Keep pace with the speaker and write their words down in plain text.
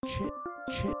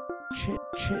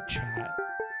Chit chat.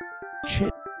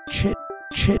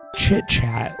 Chit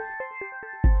chat.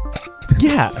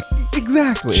 Yeah,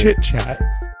 exactly. Chit chat.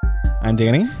 I'm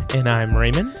Danny. And I'm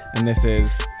Raymond. And this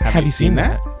is Have you seen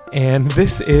that? And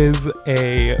this is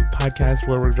a podcast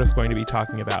where we're just going to be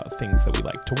talking about things that we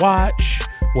like to watch,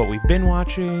 what we've been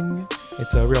watching.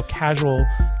 It's a real casual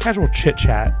chit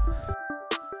chat.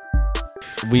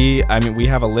 We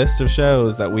have a list of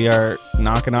shows that we are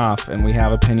knocking off, and we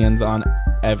have opinions on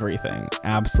everything.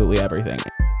 Absolutely everything.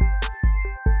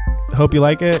 Hope you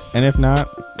like it, and if not,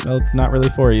 well, it's not really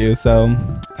for you, so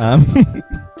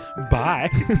Bye.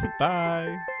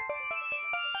 Bye.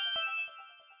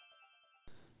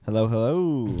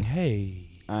 Hello. Hey.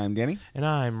 I'm Danny. And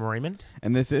I'm Raymond.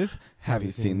 And this is Have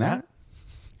You Seen That?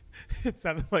 It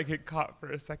sounded like it caught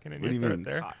for a second in What do your you throat mean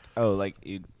there. caught? Oh, like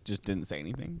you just didn't say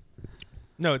anything?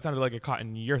 No, it sounded like it caught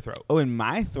in your throat Oh, in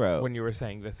my throat. when you were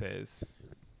saying this is.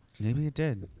 Maybe it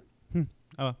did.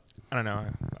 Oh, I don't know.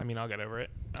 I mean, I'll get over it.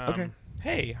 Okay.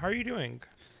 Hey, how are you doing?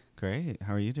 great.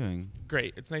 How are you doing?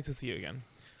 Great. It's nice to see you again.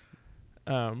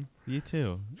 You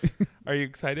too. Are you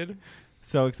excited?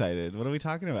 So excited. What are we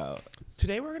talking about?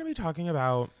 Today we're going to be talking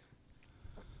about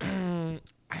I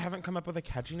haven't come up with a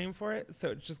catchy name for it, so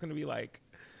it's just going to be like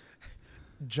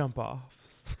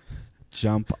JumpOffs.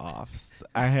 JumpOffs.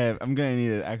 I'm going to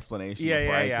need an explanation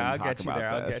before I can I'll talk get you about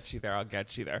there. this. I'll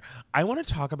get you there. I want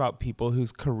to talk about people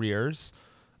whose careers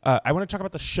I want to talk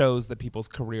about the shows that people's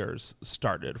careers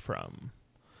started from.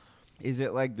 Is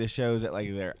it like the shows that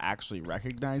like they're actually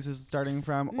recognized as starting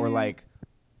from, or like?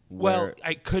 Well,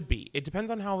 it could be. It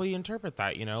depends on how we interpret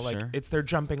that. You know, like Sure. it's their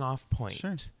jumping off point.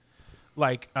 Sure.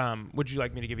 Like, would you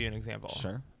like me to give you an example?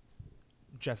 Sure.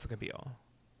 Jessica Biel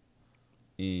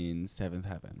In Seventh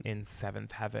Heaven. in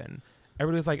Seventh Heaven.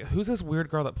 Everybody's like, "Who's this weird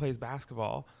girl that plays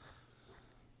basketball?"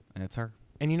 That's her.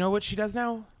 And you know what she does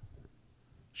now?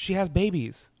 She has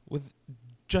babies with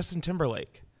Justin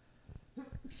Timberlake.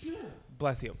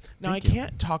 Bless you. Now, Thank I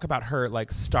can't talk about her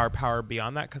like star power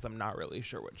beyond that because I'm not really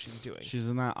sure what she's doing. She's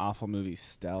in that awful movie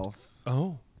Stealth,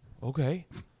 Oh, okay.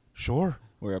 Sure.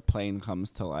 where a plane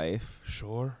comes to life.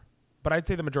 Sure. But I'd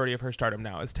say the majority of her stardom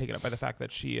now is taken up by the fact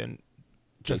that she and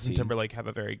Justin JT. Timberlake have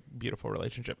a very beautiful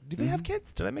relationship. Do they have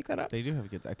kids? Did I make that up? They do have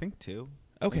kids. I think two.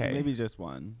 Okay. Maybe just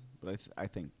one, but I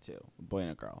think two. A boy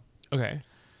and a girl. Okay.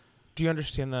 Do you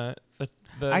understand the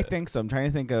I think so. I'm trying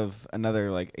to think of another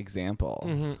like example.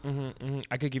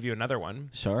 I could give you another one,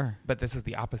 Sure. but this is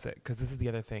the opposite because this is the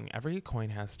other thing. Every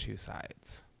coin has two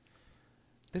sides.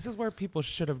 This is where people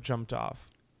should have jumped off,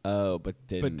 Oh, but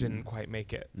didn't quite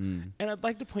make it. Mm. And I'd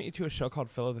like to point you to a show called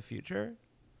Phil of the Future.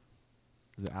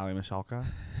 Is it Ali Mishalka?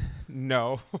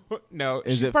 No, no.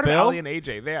 Is She's it part Phil? of Ali and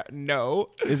AJ. No,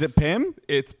 Is it Pim?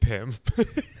 it's Pim.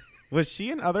 Was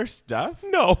she in other stuff?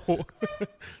 No,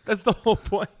 that's the whole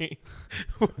point.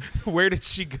 Where did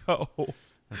she go?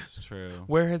 That's true.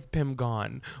 Where has Pim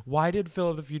gone? Why did Phil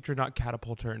of the Future not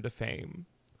catapult her into fame?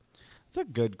 That's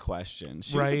a good question.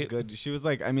 She Right. was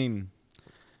like, I mean,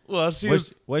 Well,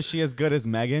 was she as good as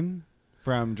Megan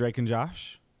from Drake and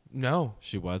Josh? No.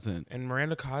 She wasn't. And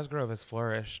Miranda Cosgrove has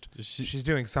flourished. She- She's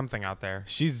doing something out there.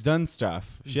 She's done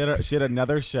stuff. She had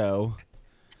another show.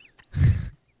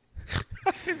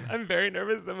 I'm very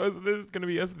nervous that most of this is going to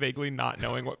be us vaguely not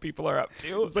knowing what people are up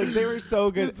to. It's like they were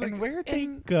so good. It's like, and where'd they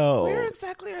and go? Where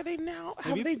exactly are they now? Have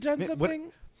Maybe they it's- done what-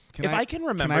 something? Can If I can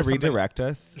remember Can I something- redirect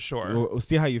us? Sure. We'll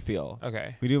see how you feel.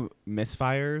 Okay. We do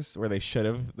misfires where they should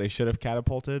have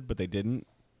catapulted, but they didn't.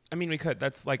 I mean, we could.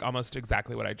 That's like almost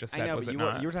exactly what I just said. Was but it you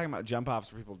not? were talking about jump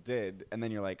offs where people did, and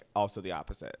then you're like also the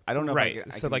opposite. I don't know. Right. If I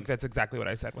So can, like that's exactly what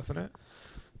I said, wasn't it?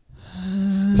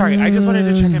 Sorry, I just wanted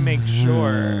to check and make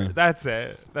sure. That's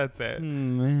it.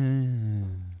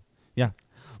 Yeah.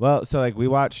 Well, so like we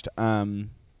watched Broad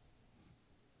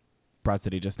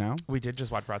City just now. We did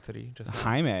just watch Broad City. Just now.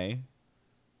 Jaime.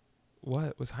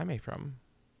 What was Jaime from?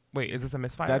 Wait, is this a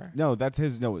misfire? That's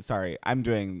his. No, sorry. I'm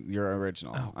doing your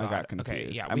original. Oh, I got God. confused. Okay,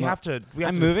 yeah, I'm we not- have to.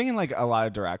 I'm moving in like a lot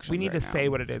of directions. We need right to now. say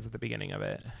what it is at the beginning of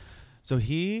it. So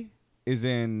he is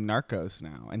in Narcos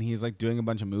now, and he's like doing a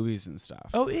bunch of movies and stuff.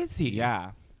 Oh, is he?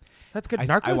 Yeah. That's good. I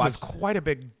Narcos is watched- quite a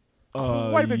big,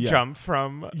 yeah. jump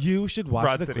from. You should watch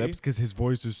Broad the City. clips because his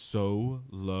voice is so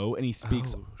low, and he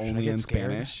speaks Oh, should I only get in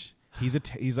scared? Spanish.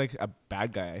 He's like a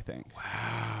bad guy, I think.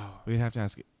 Wow. We'd have to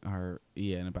ask our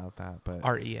Ian about that, but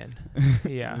Our Ian.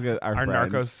 Yeah. He's got our friend.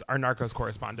 Narcos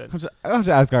correspondent. I'll have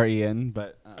to ask our Ian,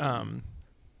 but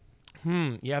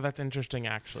Yeah, that's interesting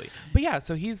actually. But yeah,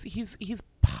 so he's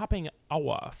popping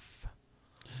off.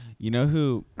 you know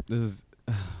who this is?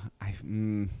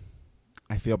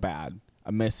 I feel bad.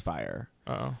 A misfire.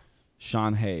 Oh.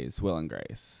 Sean Hayes, Will and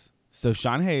Grace. So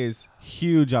Sean Hayes,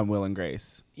 huge on Will and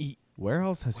Grace. Where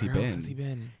else has he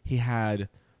been? He had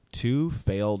 2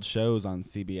 failed shows on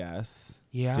CBS.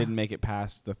 Yeah. Didn't make it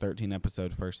past the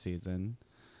 13-episode first season.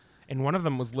 And one of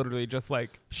them was literally just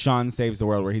like... Sean Saves the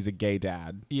World, where he's a gay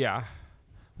dad. Yeah.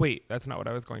 Wait, that's not what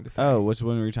I was going to say. Oh, which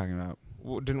one were you talking about?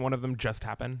 Didn't one of them just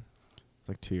happen? It's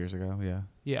like 2 years ago, yeah.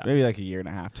 Yeah. Maybe like a year and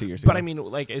a half, 2 years ago. But I mean,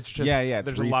 like, it's just... Yeah,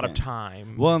 there's a lot of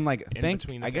time. Well, and like, thank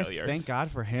God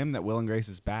for him that Will and Grace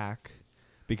is back.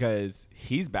 Because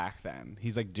he's back then.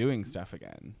 He's like doing stuff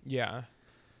again. Yeah.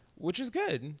 Which is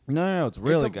good. No, it's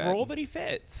really good. It's a role that he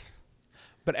fits.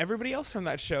 But everybody else from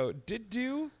that show did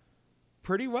do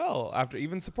pretty well after,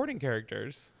 even supporting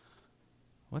characters.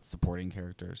 What supporting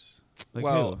characters? Like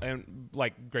well, who? and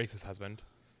like Grace's husband.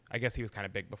 I guess he was kind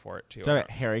of big before it too. So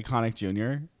Harry Connick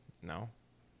Jr.? No.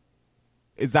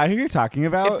 Is that who you're talking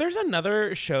about? If there's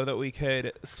another show that we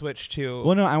could switch to...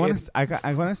 Well, no, I want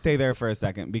to stay there for a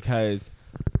second because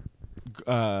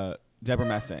Deborah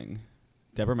Messing,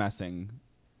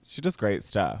 she does great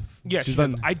stuff. Yeah, she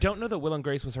does. I don't know that Will and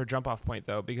Grace was her jump-off point,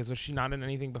 though, because was she not in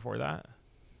anything before that?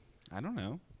 I don't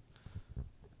know.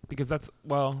 Because that's,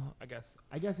 well, I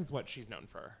guess it's what she's known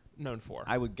for.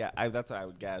 I would guess. That's what I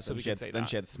would guess. So Then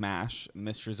she had Smash,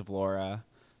 Mysteries of Laura,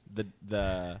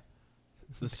 the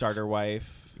Starter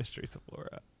Wife. Mysteries of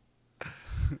Laura.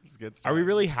 It's good stuff. Are we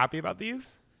really happy about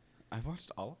these? I've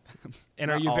watched all of them.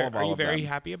 And are you very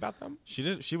happy about them? She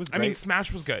was great. I mean,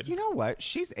 Smash was good. You know what?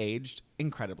 She's aged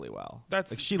incredibly well.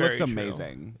 That's like, she very looks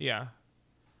amazing. True. Yeah.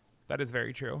 That is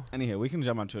very true. Anywho, we can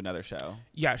jump on to another show.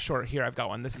 Yeah, sure. Here, I've got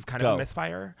one. This is kind of a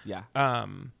misfire. Yeah.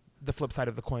 The flip side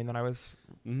of the coin that I was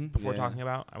before talking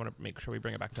about. I want to make sure we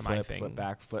bring it back to my thing. Flip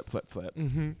back, flip.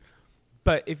 Mm-hmm.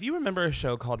 But if you remember a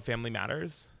show called Family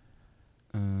Matters.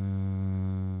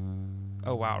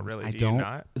 Oh, wow. Really? Do you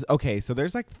not? Okay, so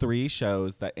there's like 3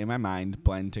 shows that in my mind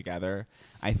blend together.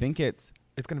 I think it's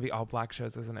going to be all black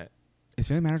shows, isn't it? Is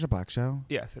Family Matters a black show?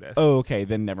 Yes, it is. Oh, okay.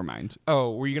 Then never mind.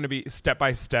 Oh, were you going to be Step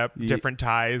by Step, Different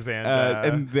Ties,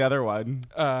 and the other one?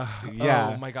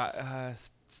 Yeah. Oh, my God.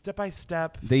 Step by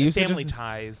Step, Family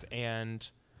Ties, and...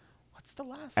 What's the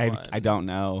last one? I don't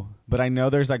know. But I know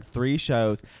there's like 3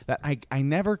 shows that I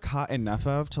never caught enough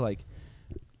of to like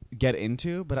get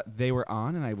into, but they were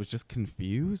on and I was just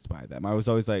confused by them. I was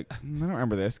always like, I don't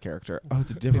remember this character. Oh,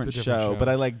 it's a different show. But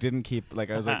I like didn't keep,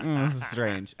 like I was like, this is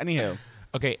strange. Anywho.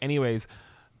 Okay, anyways,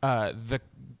 the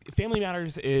Family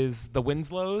Matters is the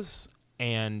Winslows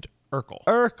and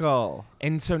Urkel.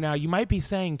 And so now you might be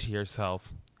saying to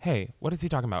yourself, hey, what is he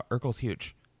talking about? Urkel's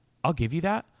huge. I'll give you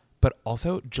that. But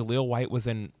also, Jaleel White was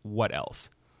in what else?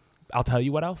 I'll tell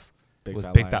you what else.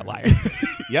 Big Fat Liar.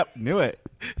 Yep, knew it.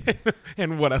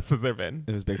 And what else has there been?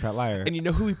 It was Big Fat Liar. And you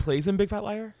know who he plays in Big Fat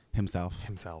Liar? Himself.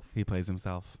 He plays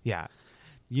himself. Yeah.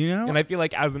 You know? And I feel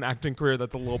like as an acting career,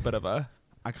 that's a little bit of a...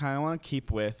 I kind of want to keep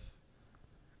with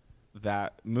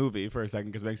that movie for a second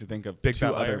because it makes you think of Big 2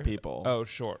 Fat other Liar. people. Oh,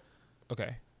 sure.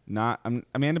 Okay. Not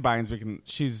Amanda Bynes.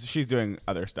 She's doing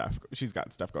other stuff. She's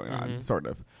got stuff going on, sort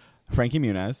of. Frankie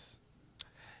Muniz.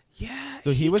 Yeah. So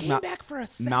he was came back for a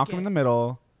second. Malcolm in the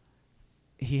Middle.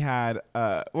 He had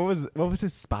what was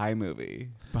his spy movie?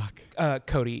 Fuck.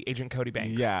 Agent Cody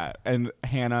Banks. Yeah, and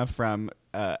Hannah from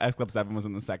S Club 7 was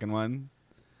in the second one.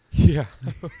 Yeah.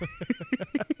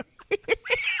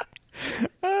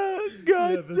 Oh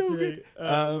God, yeah, so good.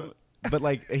 But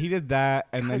like he did that,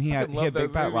 and then he had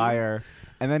Big Fat Liar,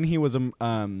 and then he was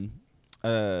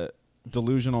a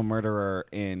delusional murderer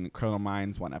in Criminal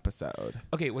Minds one episode.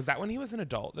 Okay, was that when he was an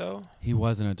adult though? He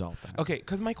was an adult then. Okay,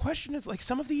 because my question is like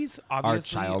some of these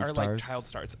obviously are like child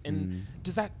stars, and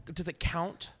does it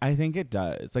count? I think it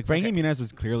does. Like Frankie Muniz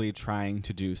was clearly trying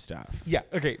to do stuff. Yeah.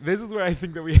 Okay, this is where I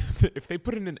think that we have to, if they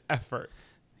put in an effort.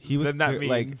 He was then that means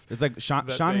like it's like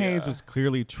Sean Hayes was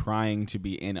clearly trying to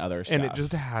be in other stuff, and it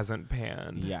just hasn't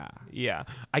panned. Yeah.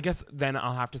 I guess then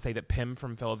I'll have to say that Pim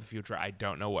from Phil of the Future. I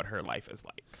don't know what her life is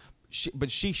like.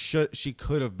 She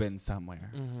could have been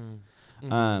somewhere.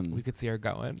 We could see her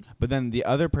going. But then the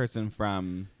other person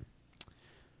from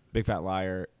Big Fat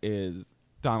Liar is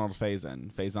Donald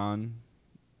Faison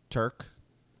Turk.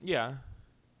 Yeah.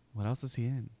 What else is he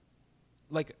in?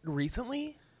 Like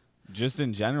recently? Just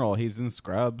in general, he's in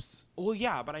Scrubs. Well,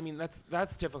 yeah, but I mean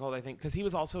that's difficult. I think because he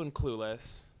was also in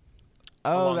Clueless.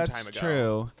 Oh, that's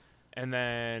true. And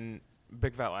then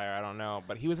Big Fat Liar, I don't know,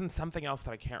 but he was in something else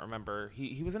that I can't remember.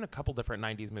 He was in a couple different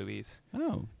 90s movies.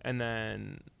 Oh. And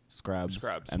then Scrubs, which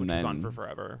was on for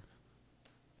forever.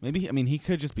 Maybe he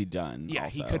could just be done. Yeah,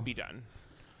 also. he could be done.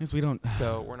 Because we don't.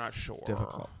 So we're not sure. It's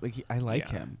difficult. Like I like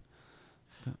him.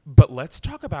 But let's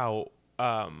talk about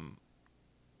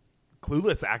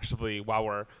Clueless, actually, while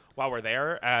we're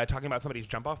there, talking about somebody's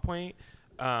jump off point,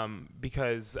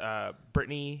 because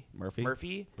Brittany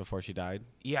Murphy, before she died.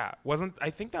 Yeah, I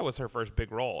think that was her first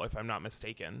big role, if I'm not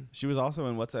mistaken. She was also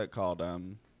in what's it called?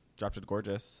 Drop Dead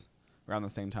Gorgeous, around the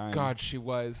same time. God, she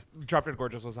was. Drop Dead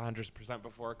Gorgeous was 100%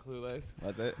 before Clueless.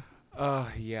 Was it?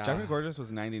 Oh, yeah. Drop Dead Gorgeous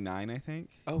was 99, I think.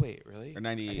 Oh, wait, really? Or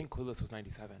 90. I think Clueless was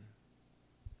 97.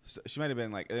 So she might have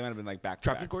been like, they might have been like back to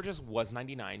Drop back. Dead Gorgeous was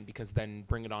 99 because then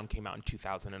Bring It On came out in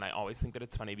 2000, and I always think that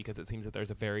it's funny because it seems that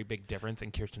there's a very big difference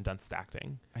in Kirsten Dunst's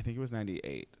acting. I think it was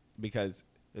 98 because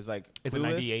it's like Is it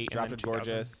Clueless, 98 Drop and Dead then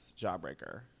Gorgeous,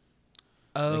 Jawbreaker.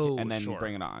 Oh, and then sure.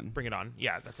 Bring It On. Bring It On.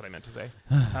 Yeah, that's what I meant to say.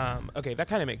 Okay, that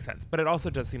kind of makes sense. But it also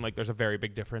does seem like there's a very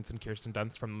big difference in Kirsten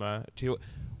Dunst from the two,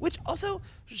 which also,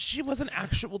 she was an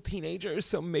actual teenager,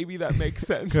 so maybe that makes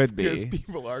sense. Could be. Because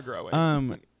people are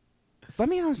growing. So let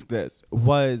me ask this.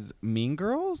 Was Mean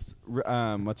Girls,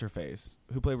 what's her face?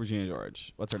 Who played Regina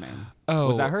George? What's her name? Oh.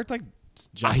 Was that her, like,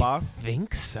 jump off? I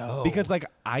think so. Because, like,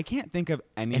 I can't think of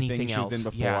anything she was in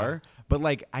before. Yeah. But,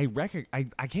 like, I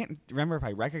can't remember if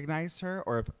I recognized her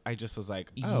or if I just was like,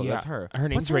 oh, that's her. Her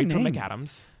name's What's Rachel name?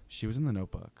 McAdams. She was in The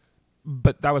Notebook.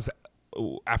 But that was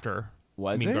after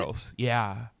Was Mean it? Girls.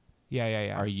 Yeah.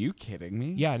 Yeah. Are you kidding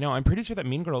me? Yeah, no, I'm pretty sure that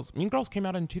Mean Girls came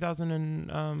out in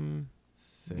 2009,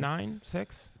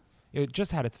 6? It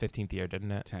just had its 15th year,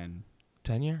 didn't it? 10.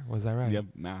 10 year? Was that right? Yep,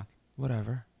 math.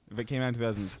 Whatever. If it came out in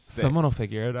 2006. Someone will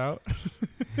figure it out.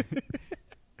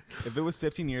 If it was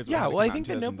 15 years, Yeah, well, I think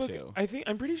The The Notebook.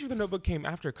 I'm pretty sure The Notebook came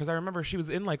after because I remember she was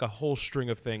in like a whole string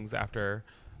of things after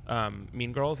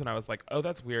Mean Girls, and I was like, oh,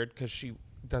 that's weird because she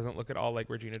doesn't look at all like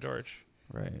Regina George.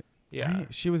 Right. Yeah.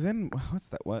 She was in what's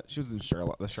that? What? She was in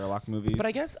the Sherlock movies. But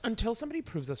I guess until somebody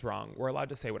proves us wrong, we're allowed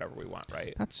to say whatever we want,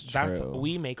 right? That's true.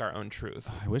 We make our own truth.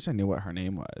 I wish I knew what her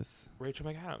name was. Rachel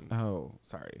McAdams. Oh,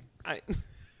 sorry.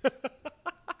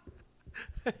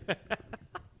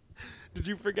 Did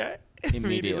you forget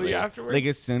Immediately afterwards? Like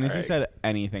as soon as All you right. said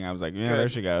anything, I was like, yeah, Good. there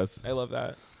she goes. I love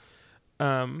that.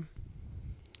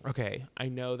 Okay, I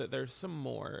know that there's some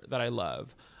more that I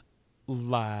love,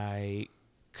 like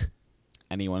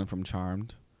Anyone from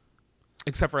Charmed?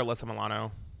 except for Alyssa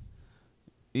Milano,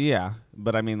 Yeah,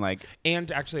 but I mean, like,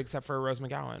 and actually except for Rose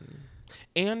McGowan,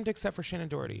 and except for Shannon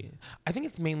Doherty. I think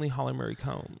it's mainly Holly Marie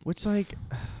Combs. which like,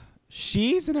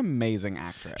 she's an amazing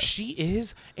actress. She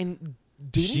is, and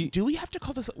do we have to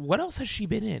call this? What else has she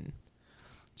been in?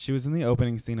 She was in the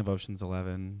opening scene of Ocean's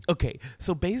 11. Okay,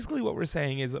 so basically what we're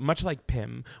saying is, much like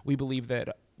Pym, we believe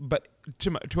that, but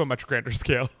to a much grander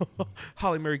scale,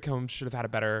 Holly Marie Combs should have had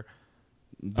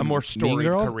a more storied Mean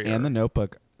Girls career. and The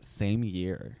Notebook, same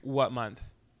year. What month?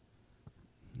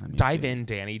 Let me Dive see. in,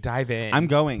 Danny. Dive in. I'm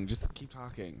going. Just keep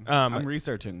talking. I'm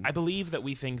researching. I believe that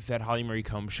we think that Holly Marie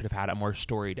Combs should have had a more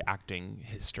storied acting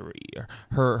history.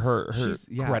 Her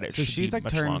credit So should she's be like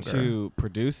much turned longer. to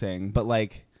producing, but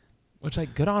like, Which,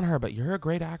 like, good on her, but you're a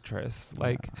great actress.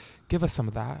 Like, give us some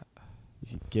of that.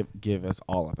 give us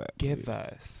all of it. Give please.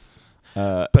 us.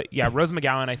 Uh, But yeah, Rose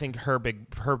McGowan, I think her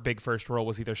big first role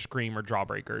was either Scream or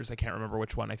Jawbreakers. I can't remember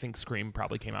which one. I think Scream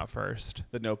probably came out first.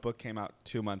 The Notebook came out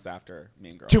 2 months after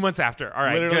Mean Girls. 2 months after. All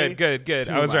right, Literally good.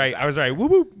 2 I was right. months I was right.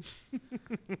 Whoop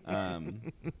Um,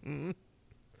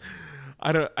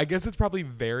 I guess it's probably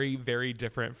very, very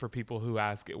different for people who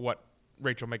ask what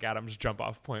Rachel McAdams' jump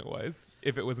off point was,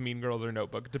 if it was Mean Girls or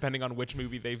Notebook, depending on which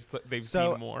movie they've so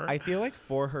seen more. I feel like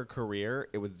for her career,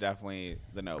 it was definitely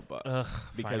The Notebook. Ugh,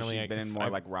 because finally, she's been in more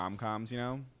like rom-coms, you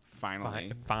know?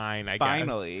 Finally. Fine, I guess.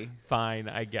 Finally. Fine,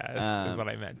 I guess, is what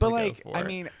I meant. But to like, go for. I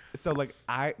mean, so like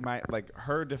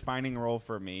her defining role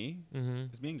for me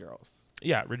is Mean Girls.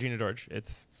 Yeah, Regina George.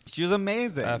 It's She was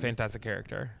amazing. a fantastic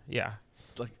character. Yeah.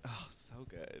 Like, oh, so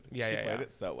good. Yeah, she yeah, played yeah.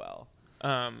 it so well.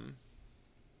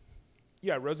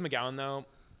 Yeah, Rose McGowan though,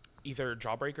 either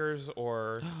Jawbreakers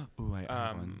or Ooh, I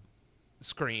have one.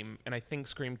 Scream, and I think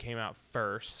Scream came out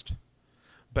first.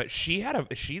 But she's had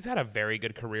a very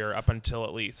good career up until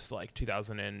at least like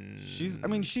 2000 and She's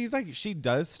like, she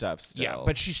does stuff still. yeah,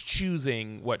 but she's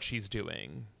choosing what she's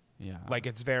doing. yeah, Like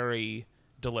it's very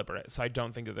deliberate. So I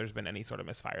don't think that there's been any sort of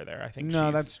misfire there. I think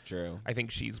that's true. I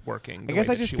think she's working. I guess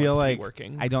I just feel like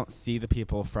working. I don't see the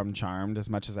people from Charmed as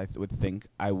much as I would think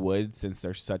I would, since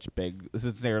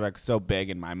they're like so big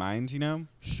in my mind, you know?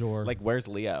 Sure. Like, where's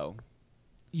Leo?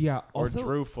 Yeah. Or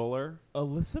Drew Fuller?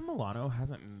 Alyssa Milano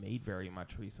hasn't made very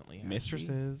much recently. has she?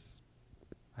 Mistresses.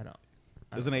 I don't.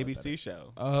 There's an ABC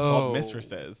show Oh. called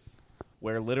Mistresses,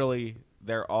 where literally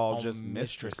they're all just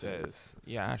mistresses.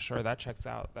 Yeah, sure. That checks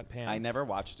out. That pans. I never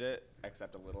watched it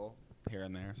except a little here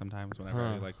and there sometimes whenever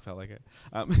I like felt like it.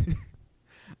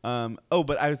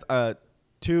 But I was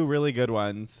 2 really good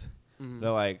ones.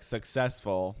 the like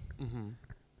successful Mm-hmm.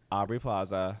 Aubrey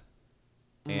Plaza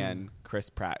and Chris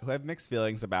Pratt, who I have mixed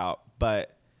feelings about,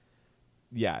 but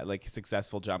yeah, like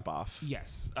successful jump off.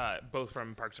 Yes, both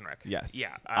from Parks and Rec. Yes. Yeah.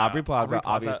 Aubrey Plaza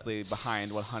obviously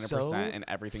behind 100% in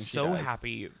everything she does. So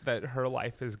happy that her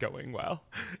life is going well.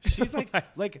 She's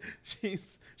like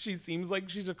she seems like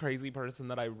she's a crazy person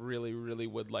that I really, really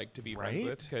would like to be friends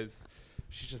with, because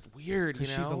she's just weird, you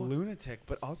know? She's a lunatic,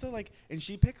 but also like, and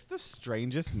she picks the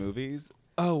strangest movies.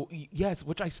 Oh, yes,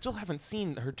 which I still haven't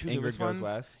seen. Her two newest Ingrid Goes ones.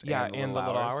 West. Yeah, and The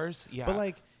Little Hours. Yeah. But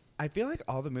like, I feel like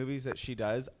all the movies that she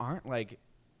does aren't like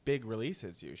big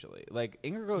releases usually. Like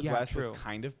Ingrid Goes West was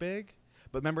kind of big,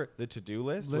 but remember the To-Do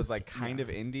List was like kind of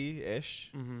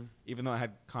indie-ish, even though it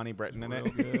had Connie Britton in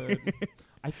it. Good.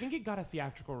 I think it got a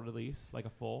theatrical release, like a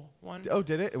full one. Oh,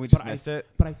 did it? And we just missed it?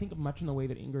 But I think much in the way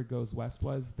that Ingrid Goes West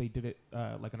was, they did it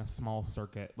like on a small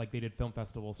circuit. Like they did film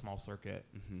festival, small circuit,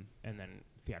 and then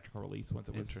theatrical release once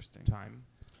it was time.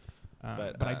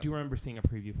 But I do remember seeing a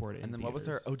preview for it. And then what was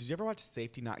her? Oh, did you ever watch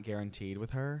Safety Not Guaranteed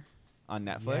with her on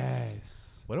Netflix?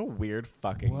 Yes. What a weird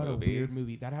fucking movie. What a weird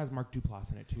movie. That has Mark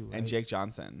Duplass in it too, right? And Jake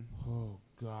Johnson. Oh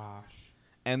gosh.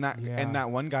 And that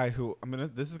one guy who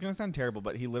this is gonna sound terrible,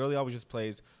 but he literally always just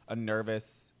plays a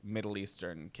nervous Middle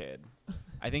Eastern kid.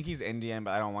 I think he's Indian,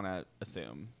 but I don't want to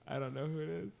assume. I don't know who it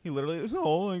is. He literally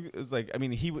is like I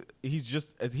mean he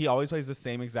always plays the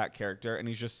same exact character, and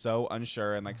he's just so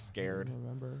unsure and like scared. I don't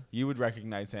remember. You would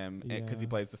recognize him because he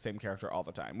plays the same character all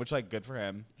the time, which like good for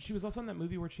him. She was also in that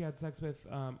movie where she had sex with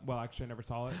well, actually I never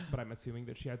saw it, but I'm assuming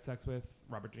that she had sex with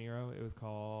Robert De Niro. It was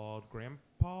called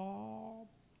Grandpa.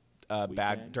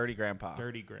 Dirty Grandpa.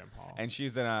 Dirty Grandpa. And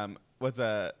she's in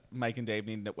Mike and Dave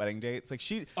Need Wedding Dates. Like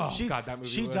she's God, that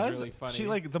movie was really funny. She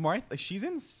like the more she's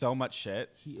in so much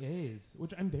shit. She is,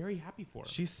 which I'm very happy for.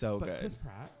 She's so good. Chris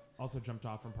Pratt also jumped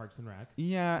off from Parks and Rec.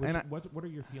 Yeah, what are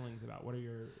your feelings about? What are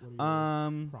your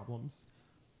problems?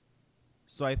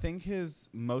 So I think his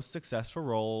most successful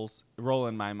role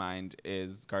in my mind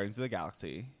is Guardians of the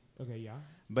Galaxy. Okay, yeah.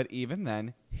 But even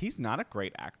then, he's not a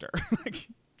great actor.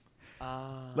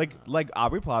 Like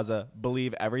Aubrey Plaza,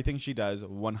 believe everything she does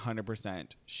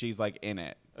 100%. She's like in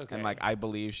it. Okay. And like I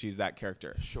believe she's that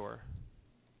character. Sure.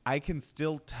 I can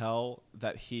still tell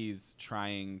that he's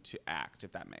trying to act,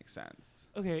 if that makes sense.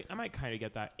 Okay, I might kind of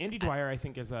get that. Andy Dwyer, I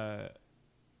think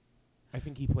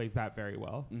he plays that very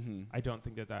well. Mm-hmm. I don't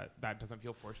think that doesn't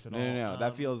feel forced at all. No.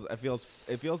 That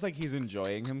feels like he's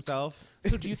enjoying himself.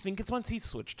 So do you think it's once he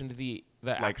switched into the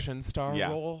action star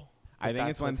role? I think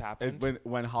it's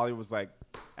when Hollywood was like,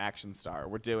 action star,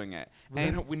 we're doing it.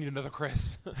 And we need another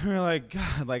Chris. We're like,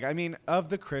 God, like, I mean, of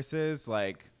the Chris's,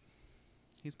 like,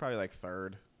 he's probably like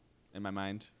third in my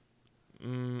mind.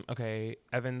 Okay.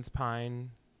 Evans,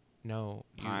 Pine. No.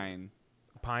 Pine.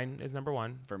 Pine is number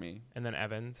one. For me. And then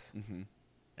Evans. Mm-hmm.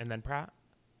 And then Pratt.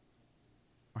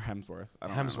 Or Hemsworth. I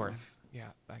don't know. Yeah,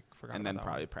 I forgot and about then that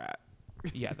probably one. Pratt.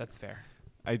 Yeah, that's fair.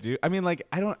 I do. I mean, like,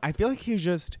 I feel like he's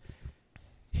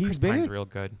Chris been Pine's real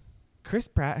good. Chris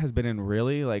Pratt has been in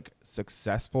really like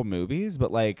successful movies,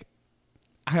 but like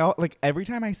every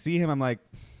time I see him, I'm like,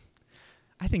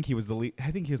 I think he was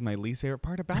my least favorite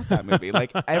part about that movie.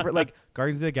 Like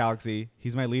Guardians of the Galaxy,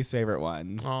 he's my least favorite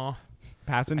one. Aw.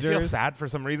 Passengers. I feel sad for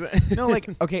some reason. No, like,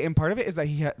 okay, and part of it is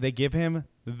that they give him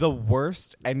the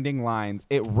worst ending lines.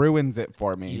 It ruins it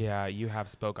for me. Yeah, you have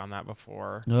spoke on that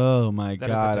before. Oh my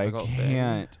God, I thing.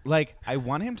 can't. Like, I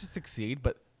want him to succeed,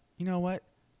 but you know what?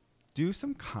 Do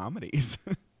some comedies.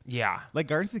 Yeah. Like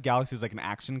Guardians of the Galaxy is like an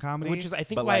action comedy. Which is, I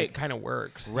think, why it kind of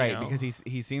works. Right, because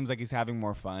he seems like he's having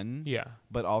more fun. Yeah.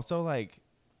 But also, like,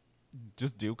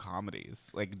 just do comedies.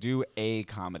 Like, do a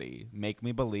comedy. Make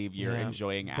me believe you're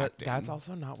enjoying acting. But that's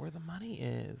also not where the money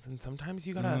is. And sometimes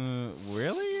you gotta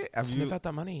really sniff out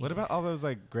that money. What about all those,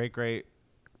 like, great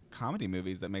comedy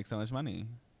movies that make so much money?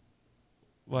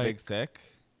 Like Big Sick?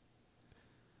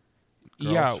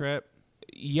 Girls Trip?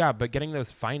 Yeah, but getting those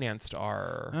financed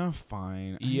are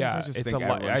fine. Yeah, I think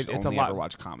everyone should only ever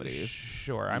watch comedies.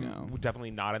 Sure, I'm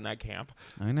definitely not in that camp.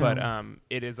 I know, but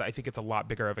it is. I think it's a lot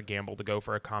bigger of a gamble to go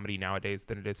for a comedy nowadays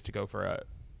than it is to go for a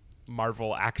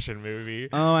Marvel action movie.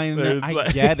 Oh, I know. I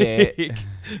get it.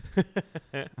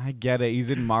 I get it. He's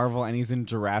in Marvel and he's in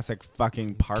Jurassic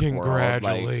fucking Park.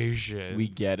 Congratulations. World. Like, we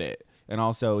get it. And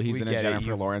also, he's in a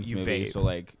Jennifer Lawrence movie. Vape. So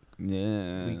like,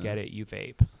 yeah. We get it. You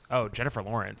vape. Oh, Jennifer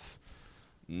Lawrence.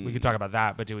 We could talk about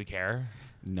that, but do we care?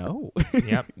 No.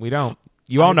 Yep, we don't.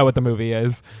 You all know what the movie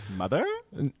is. Mother?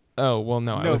 Oh, well,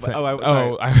 no. I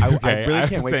really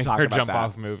can't wait to talk about jump that.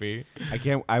 off movie. I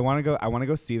can't. I want to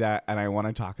go see that, and I want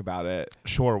to talk about it.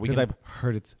 Sure, because I've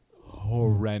heard it's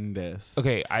horrendous.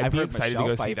 Okay, I've been heard excited Michelle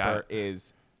to go Pfeiffer see that.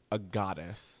 Is a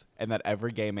goddess, and that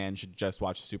every gay man should just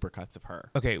watch supercuts of her.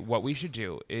 Okay, what we should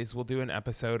do is we'll do an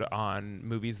episode on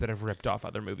movies that have ripped off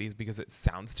other movies, because it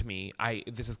sounds to me,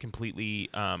 this is completely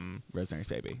Rosemary's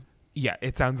Baby. Yeah,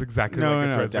 it sounds exactly like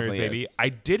it's Rosemary's Baby. I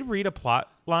did read a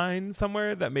plot line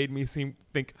somewhere that made me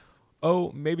think,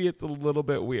 oh, maybe it's a little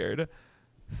bit weird.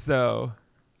 So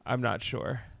I'm not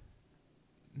sure.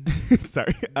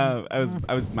 Sorry, I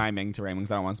was miming to Raymond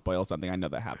because I don't want to spoil something. I know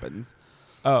that happens.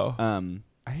 Oh,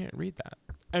 I didn't read that.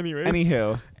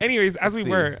 Anyways, as we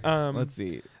were, let's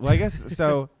see. Well, I guess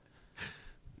so.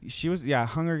 She was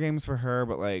Hunger Games for her,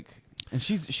 but like, and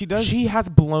she has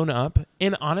blown up.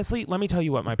 And honestly, let me tell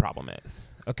you what my problem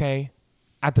is. Okay,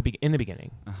 in the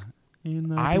beginning,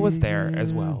 I was there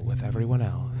as well with everyone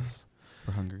else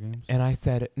for Hunger Games, and I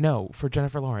said no for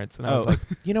Jennifer Lawrence, and I was like,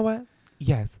 you know what?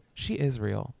 Yes, she is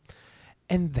real.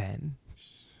 And then,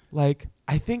 like,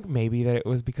 I think maybe that it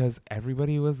was because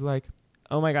everybody was like,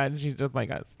 oh my God, she's just like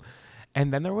us.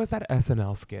 And then there was that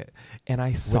SNL skit, and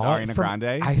I saw it from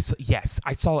Grande? Yes,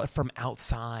 I saw it from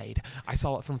outside. I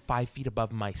saw it from 5 feet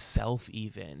above myself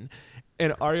even.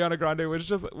 And Ariana Grande was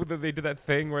just, they did that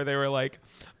thing where they were like,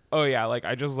 oh yeah, like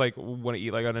I just like want to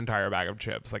eat like an entire bag of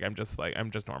chips. Like I'm just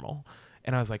normal.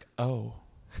 And I was like, oh.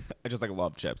 I just like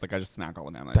love chips. Like I just snack all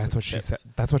the time. That's what she said.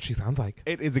 That's what she sounds like.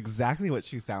 It is exactly what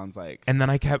she sounds like. And then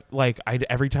I kept like,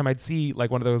 every time I'd see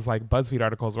like one of those like BuzzFeed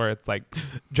articles where it's like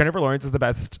Jennifer Lawrence is the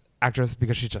best actress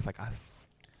because she's just like us.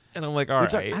 And I'm like, all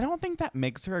right. I don't think that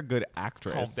makes her a good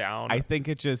actress. Calm down. I think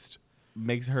it just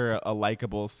makes her a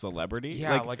likable celebrity.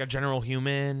 Yeah, like a general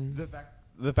human.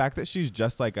 The fact that she's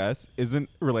just like us isn't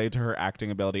related to her acting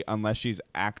ability unless she's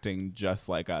acting just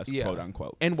like us, quote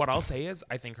unquote. And what I'll say is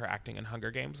I think her acting in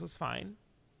Hunger Games was fine.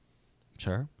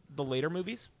 Sure. The later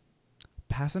movies?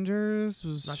 Passengers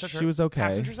was not so sure. She was okay.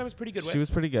 Passengers I was pretty good with. She was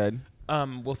pretty good.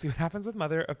 We'll see what happens with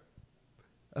Mother.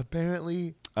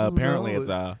 Apparently it's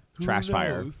a trash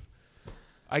fire.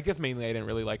 I guess mainly I didn't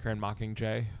really like her in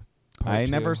Mockingjay. I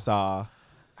never saw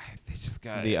they just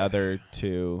got the other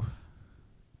two.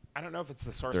 I don't know if it's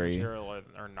the source material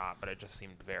or not, but it just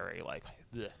seemed very like,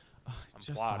 ugh,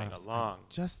 I'm plodding along.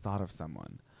 Just thought of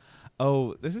someone.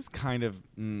 Oh, this is kind of,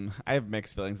 I have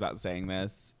mixed feelings about saying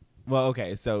this. Well,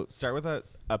 okay, so start with a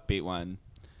upbeat one.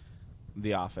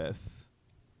 The Office.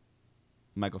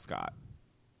 Michael Scott.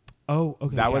 Oh,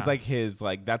 okay. That was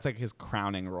like that's like his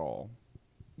crowning role.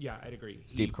 Yeah, I'd agree.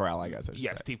 Steve Carell, I guess.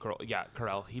 Steve Carell. Yeah,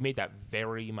 Carell. He made that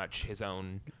very much his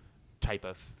own type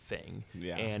of thing.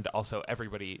 Yeah. And also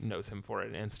everybody knows him for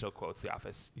it and still quotes The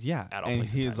Office. Yeah. At all and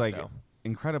points he's time, like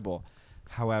incredible.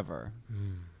 However.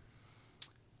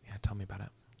 Yeah, tell me about it.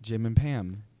 Jim and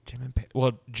Pam.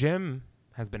 Well, Jim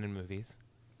has been in movies.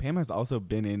 Pam has also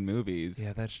been in movies.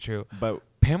 Yeah, that's true. But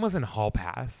Pam was in Hall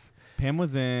Pass. Pam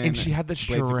was in, and she had the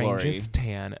strangest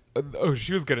tan. Oh,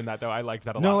 she was good in that though. I liked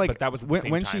that a lot. Like, but that was at the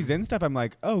same when time. she's in stuff, I'm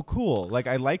like, oh, cool. Like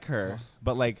I like her,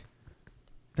 but like,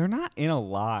 they're not in a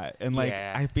lot, and like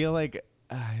I feel like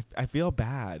I feel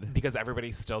bad because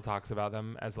everybody still talks about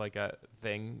them as like a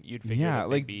thing. You'd figure, yeah,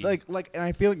 like, and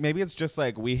I feel like maybe it's just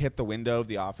like we hit the window of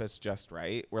The Office just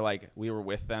right. We're like we were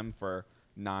with them for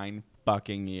 9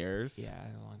 fucking years. Yeah,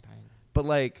 a long time. But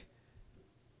like.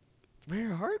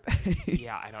 Where are they?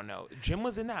 Yeah, I don't know. Jim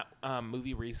was in that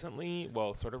movie recently.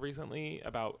 Well, sort of recently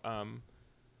about. Well,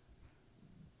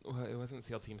 it wasn't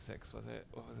SEAL Team 6, was it?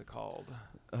 What was it called?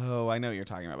 Oh, I know what you're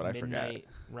talking about, but I forget. Midnight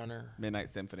Runner. Midnight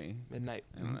Symphony. I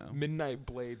don't know. Midnight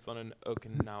Blades on an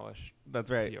Okinawa. That's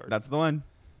right. Fjord. That's the one.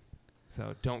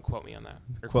 So don't quote me on that.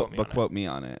 Quote me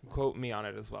on it. Quote me on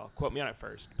it as well. Quote me on it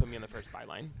first. Put me on the first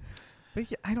byline. But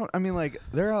yeah, I mean, like,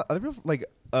 there are other people, like,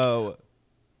 oh.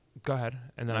 Go ahead,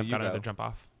 and then I've got another jump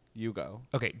off. You go.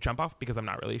 Okay, jump off because I'm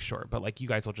not really sure, but like you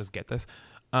guys will just get this.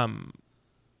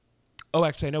 Oh,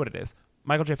 actually, I know what it is.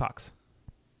 Michael J. Fox.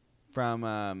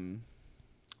 From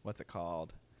what's it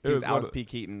called? It was Alice P.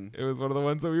 Keaton. It was one of the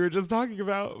ones that we were just talking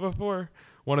about before.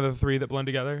 One of the 3 that blend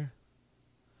together.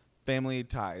 Family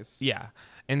Ties. Yeah,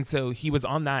 and so he was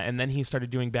on that, and then he started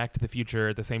doing Back to the Future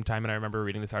at the same time. And I remember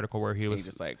reading this article where he was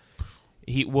just like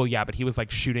but he was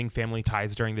like shooting Family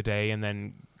Ties during the day, and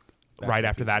then. Right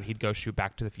after that, he'd go shoot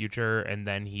Back to the Future, and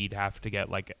then he'd have to get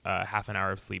like half an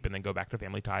hour of sleep and then go back to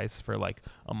Family Ties for like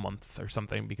a month or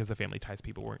something because the Family Ties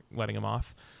people weren't letting him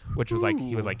off, which was like,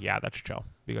 he was like, yeah, that's chill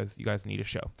because you guys need a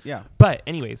show. Yeah. But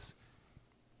anyways,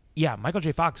 yeah, Michael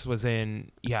J. Fox was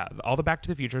in, all the Back to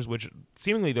the Futures, which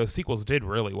seemingly those sequels did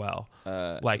really well.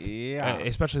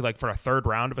 Especially like for a 3rd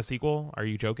round of a sequel. Are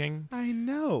you joking? I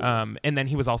know. And then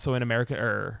he was also in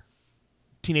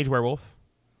Teenage Werewolf.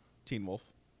 Teen Wolf.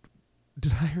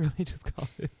 Did I really just call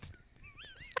it?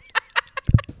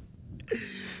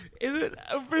 Is it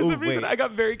for some reason I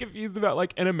got very confused about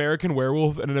like an American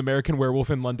Werewolf and an American Werewolf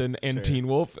in London and Teen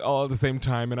Wolf all at the same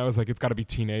time, and I was like, it's got to be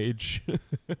teenage.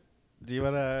 Do you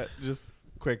want to just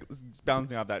quick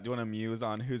bouncing off that? Do you want to muse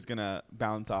on who's gonna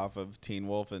bounce off of Teen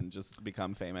Wolf and just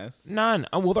become famous? None.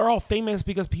 Well, they're all famous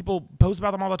because people post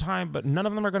about them all the time, but none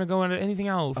of them are going to go into anything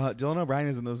else. Dylan O'Brien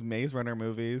is in those Maze Runner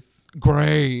movies.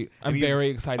 Great. I'm very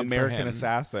excited. American for him.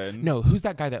 Assassin. No, who's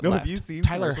that guy that left? Have you seen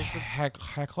Tyler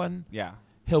Hoechlin? Yeah.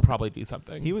 He'll probably do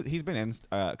something. He's been in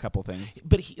a couple things.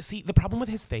 But the problem with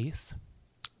his face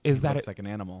is that looks like an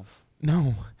animal.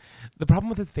 No. The problem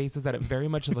with his face is that it very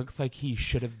much looks like he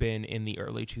should have been in the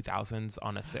early 2000s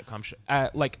on a sitcom show.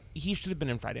 Like, he should have been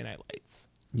in Friday Night Lights.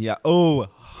 Yeah. Oh,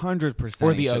 100%.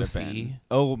 Or the OC.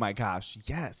 Oh, my gosh.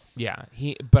 Yes. Yeah.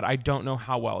 But I don't know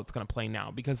how well it's going to play now,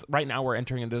 because right now we're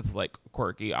entering into this, like,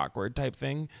 quirky, awkward type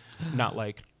thing, not,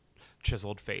 like,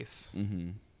 chiseled face.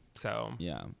 Mm-hmm. So.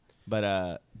 Yeah.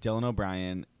 But Dylan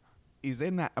O'Brien, he's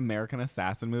in that American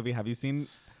Assassin movie. Have you seen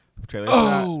trailers for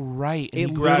that? Oh, right. And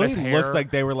it literally looks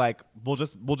like they were like, we'll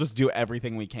just do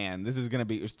everything we can. This is gonna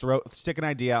be stick an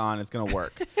idea on, it's gonna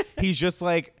work. He's just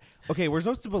like, okay, we're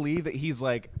supposed to believe that he's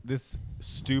like this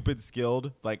stupid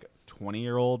skilled like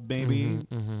 20-year-old maybe.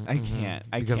 I can't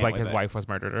because like his wife was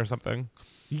murdered or something.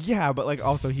 Yeah, but like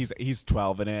also he's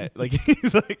 12 in it. Like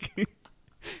he's like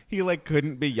he like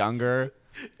couldn't be younger.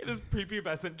 This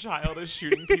prepubescent child is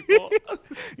shooting people.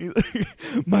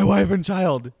 My wife and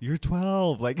child. You're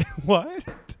 12. Like what?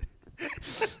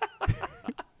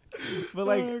 But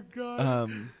like, oh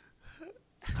god.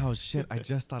 Oh shit! I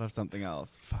just thought of something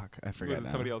else. Fuck, I forget. Was it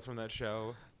now. somebody else from that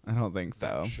show? I don't think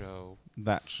so.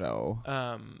 That show.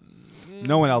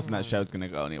 No one else in that show is gonna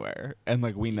go anywhere, and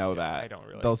like we know that. I don't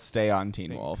really. They'll stay on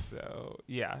Teen Wolf. So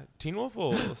yeah, Teen Wolf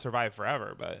will survive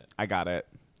forever. But I got it.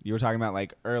 You were talking about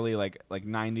like early like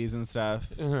 90s and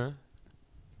stuff.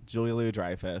 Julia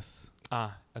Louis-Dreyfus.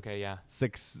 Ah, okay, yeah.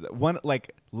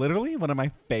 Literally one of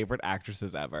my favorite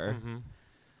actresses ever.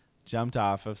 Jumped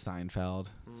off of Seinfeld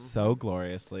so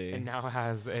gloriously. And now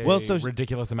has a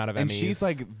ridiculous amount of Emmys. And she's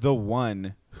like the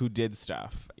one who did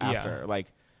stuff after.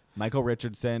 Like Michael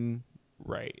Richardson.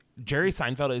 Right. Jerry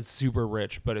Seinfeld is super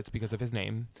rich, but it's because of his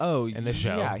name. Oh, in the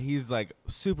show. Yeah, he's like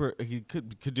super. He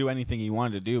could do anything he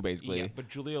wanted to do, basically. Yeah, but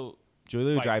Julia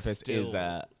Louis-Dreyfus is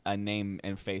a name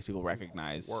and face people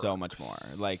recognize so much more.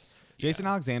 Like Jason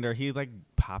Alexander, he like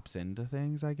pops into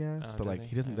things, I guess, but like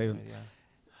he doesn't.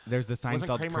 There's the Seinfeld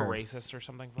Wasn't Kramer curse. racist or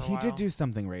something for a He while? did do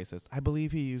something racist. I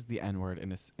believe he used the N-word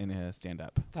in a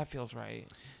stand-up. That feels right.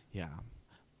 Yeah,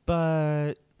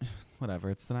 but whatever.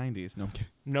 It's the 90s. No, I'm kidding.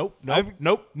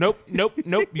 Nope.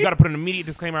 You got to put an immediate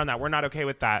disclaimer on that. We're not okay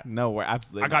with that. No, we're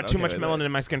absolutely. I got too much melanin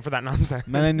in my skin for that nonsense.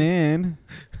 Melanin.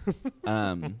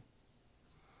 But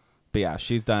yeah,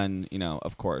 she's done,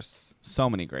 of course, so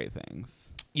many great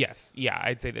things. Yes. Yeah,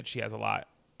 I'd say that she has a lot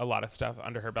of stuff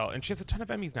under her belt. And she has a ton of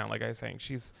Emmys now, like I was saying.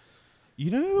 She's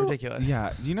ridiculous.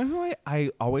 Yeah. Do you know who I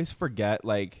always forget,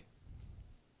 like,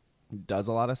 does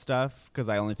a lot of stuff? Because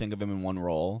I only think of him in one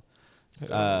role.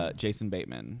 Jason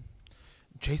Bateman.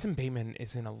 Jason Bateman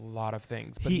is in a lot of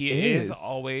things, but he is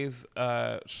always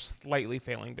a slightly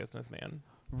failing businessman.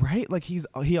 Right? Like,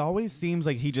 he always seems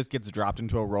like he just gets dropped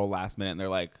into a role last minute, and they're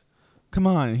like, come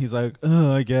on. And he's like,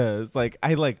 I guess. Like,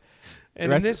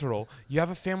 And in this role, you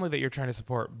have a family that you're trying to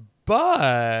support,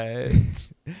 but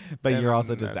you're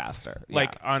also a disaster.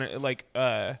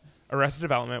 Arrested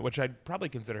Development, which I'd probably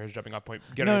consider his jumping off point.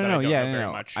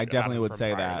 No. I definitely would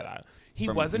say that. He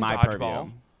was in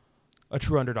Dodgeball, a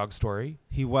true underdog story.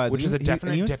 He was, which is a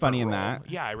definite. He was funny role. in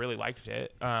that. Yeah, I really liked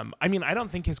it. I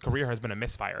don't think his career has been a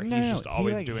misfire. He's just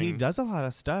always doing. He does a lot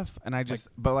of stuff, and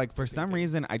for some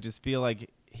reason, I just feel like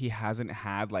he hasn't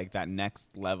had like that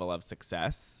next level of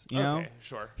success. You know,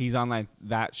 sure. He's on like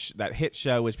that hit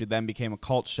show, which then became a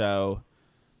cult show,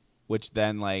 which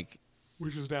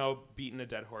is now beating a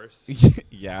dead horse.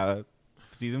 Yeah,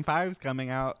 season 5's coming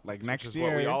out next year.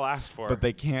 What we all asked for, but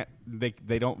they can't.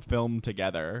 They don't film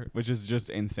together, which is just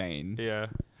insane. Yeah.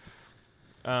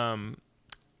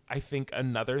 I think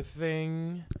another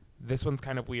thing. This one's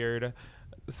kind of weird.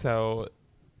 So.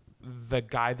 The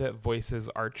guy that voices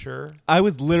Archer. I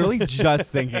was literally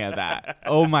just thinking of that.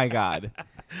 Oh my god.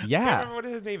 Yeah. I can't remember what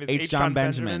his name is. H. John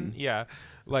Benjamin. Yeah.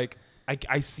 Like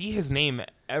I see his name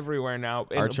everywhere now.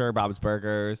 Archer, Bob's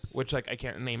Burgers. Which I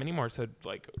can't name anymore, so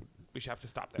we should have to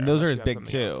stop there. And those are his big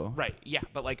too. Else. Right. Yeah,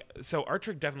 but so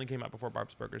Archer definitely came out before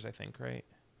Bob's Burgers, I think, right?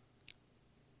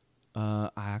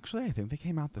 I think they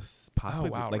came out possibly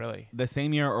really? The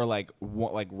same year or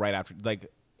right after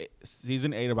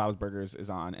season 8 of Bob's Burgers is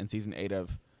on, and season 8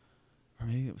 of Or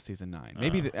maybe it was season 9.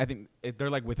 Maybe I think they're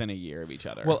like within a year of each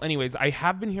other. Well, anyways, I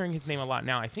have been hearing his name a lot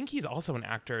now. I think he's also an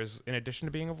actor, in addition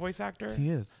to being a voice actor. He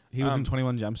is. He was in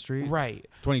 21 Jump Street. Right.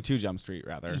 22 Jump Street,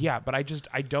 rather. Yeah, but I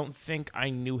don't think I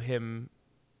knew him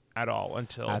at all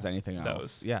until as anything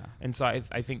else. Yeah. And so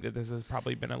I think that this has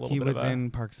probably been a little bit He was of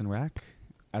in Parks and Rec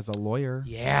as a lawyer.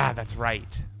 Yeah, that's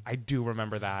right. I do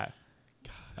remember that.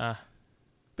 But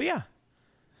yeah.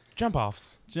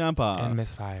 Jump-offs. Jump-offs. And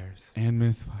misfires.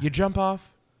 And You jump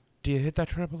off. Do you hit that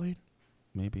trampoline?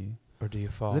 Maybe. Or do you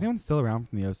fall? Is anyone still around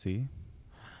from the OC?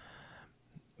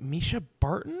 Misha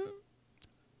Barton?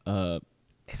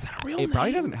 Is that a real name? It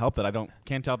probably doesn't help that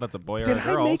can't tell if that's a boy or a girl. Did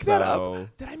I make that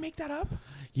up? Did I make that up?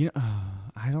 You know,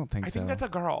 I don't think so. I think that's a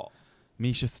girl.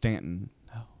 Misha Stanton.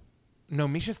 No,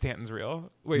 Misha Stanton's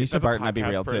real. Wait, Misha Barton might be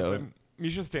real person. too.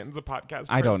 Misha Stanton's a podcast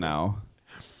person. I don't know.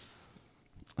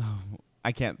 Oh,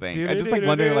 I can't think. I just like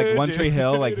wonder, like One Tree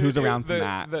Hill, like who's around from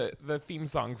that. The theme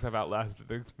songs have outlasted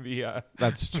the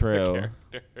That's true.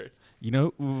 The characters. You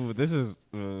know, this is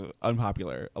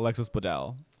unpopular. Alexis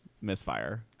Bledel,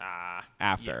 misfire.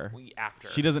 After. Yeah, after.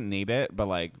 She doesn't need it, but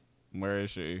like, where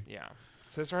is she? Yeah.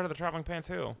 Sister out of the Traveling Pants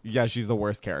too. Yeah, she's the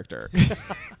worst character.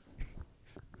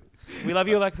 We love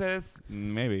you, Alexis.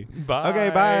 Maybe. Bye. Okay,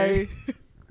 bye.